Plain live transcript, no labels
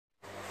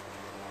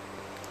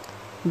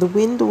The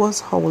wind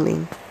was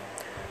howling.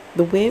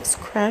 The waves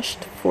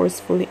crashed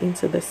forcefully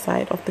into the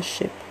side of the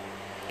ship.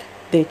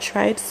 They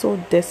tried so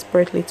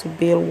desperately to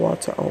bail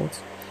water out,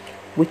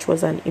 which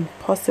was an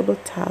impossible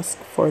task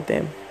for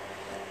them,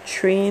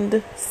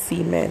 trained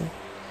seamen.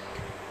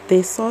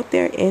 They saw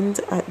their end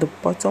at the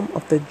bottom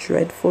of the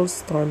dreadful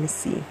stormy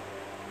sea.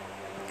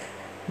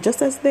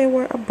 Just as they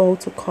were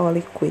about to call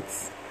it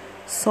quits,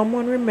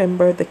 someone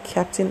remembered the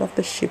captain of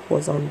the ship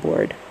was on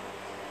board.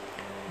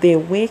 They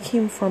wake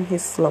him from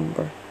his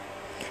slumber.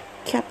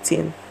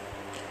 "Captain,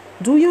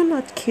 do you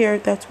not care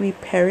that we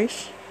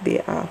perish?" they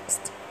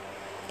asked.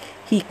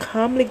 He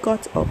calmly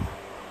got up,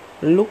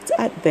 looked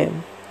at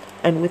them,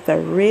 and with a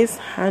raised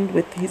hand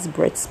with his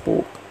breath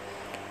spoke,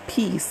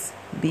 "Peace,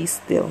 be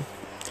still."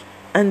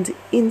 And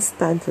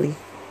instantly,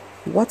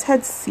 what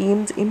had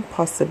seemed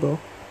impossible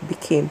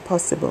became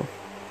possible.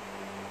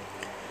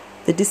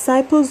 The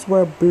disciples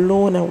were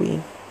blown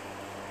away.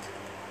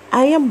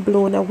 I am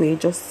blown away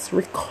just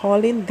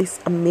recalling this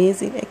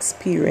amazing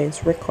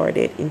experience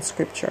recorded in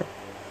Scripture.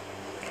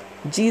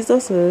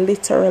 Jesus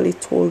literally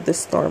told the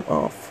storm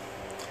off,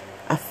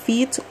 a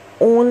feat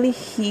only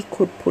he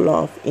could pull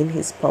off in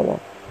his power.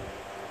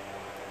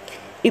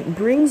 It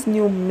brings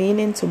new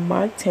meaning to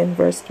Mark 10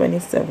 verse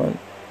 27,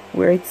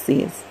 where it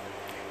says,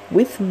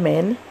 "With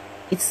men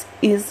it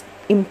is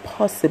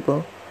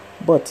impossible,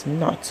 but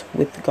not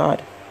with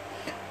God.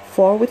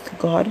 For with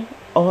God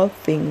all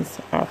things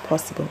are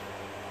possible."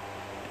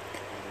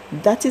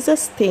 That is a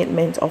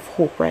statement of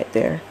hope right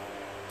there.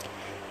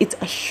 It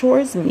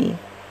assures me,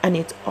 and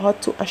it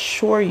ought to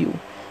assure you,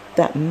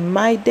 that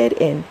my dead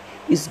end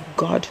is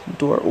God's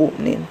door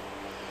opening.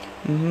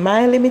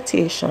 My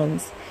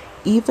limitations,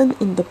 even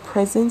in the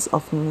presence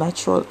of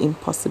natural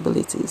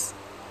impossibilities.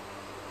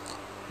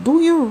 Do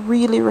you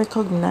really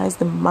recognize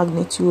the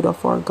magnitude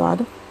of our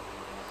God?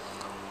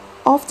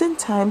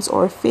 Oftentimes,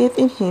 our faith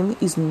in Him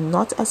is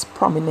not as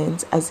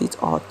prominent as it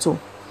ought to.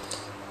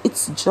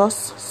 It's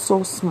just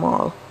so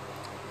small.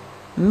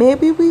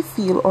 Maybe we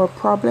feel our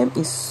problem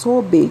is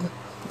so big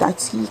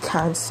that He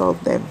can't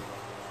solve them.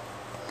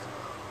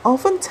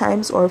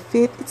 Oftentimes, our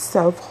faith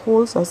itself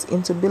holds us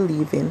into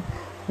believing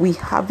we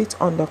have it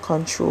under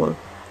control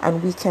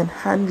and we can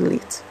handle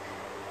it.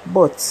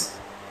 But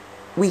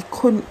we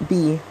couldn't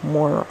be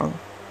more wrong.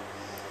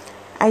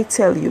 I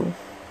tell you,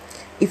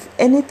 if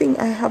anything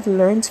I have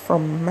learned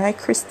from my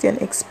Christian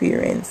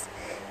experience,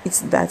 it's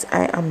that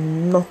I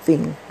am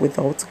nothing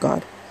without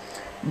God,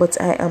 but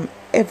I am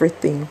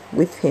everything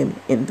with Him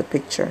in the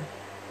picture.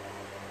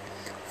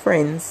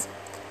 Friends,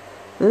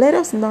 let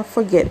us not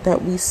forget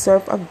that we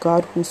serve a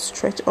God who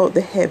stretched out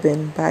the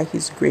heaven by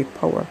His great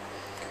power,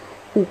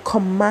 who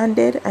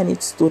commanded and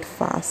it stood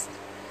fast,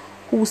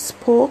 who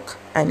spoke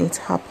and it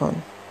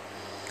happened.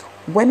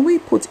 When we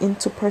put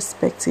into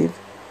perspective,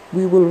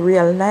 we will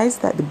realize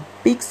that the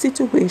big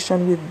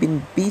situation we've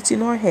been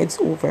beating our heads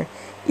over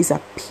is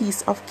a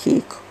piece of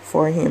cake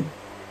for Him.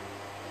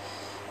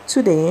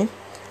 Today,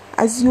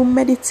 as you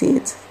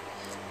meditate,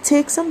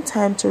 take some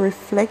time to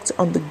reflect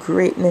on the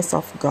greatness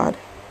of God.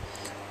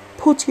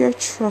 Put your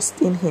trust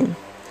in Him.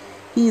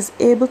 He is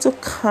able to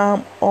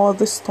calm all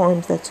the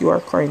storms that you are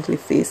currently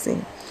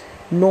facing,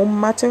 no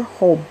matter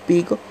how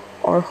big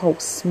or how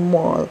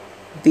small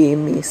they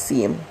may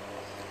seem.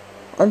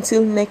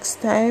 Until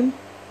next time,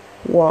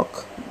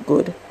 walk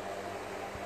good.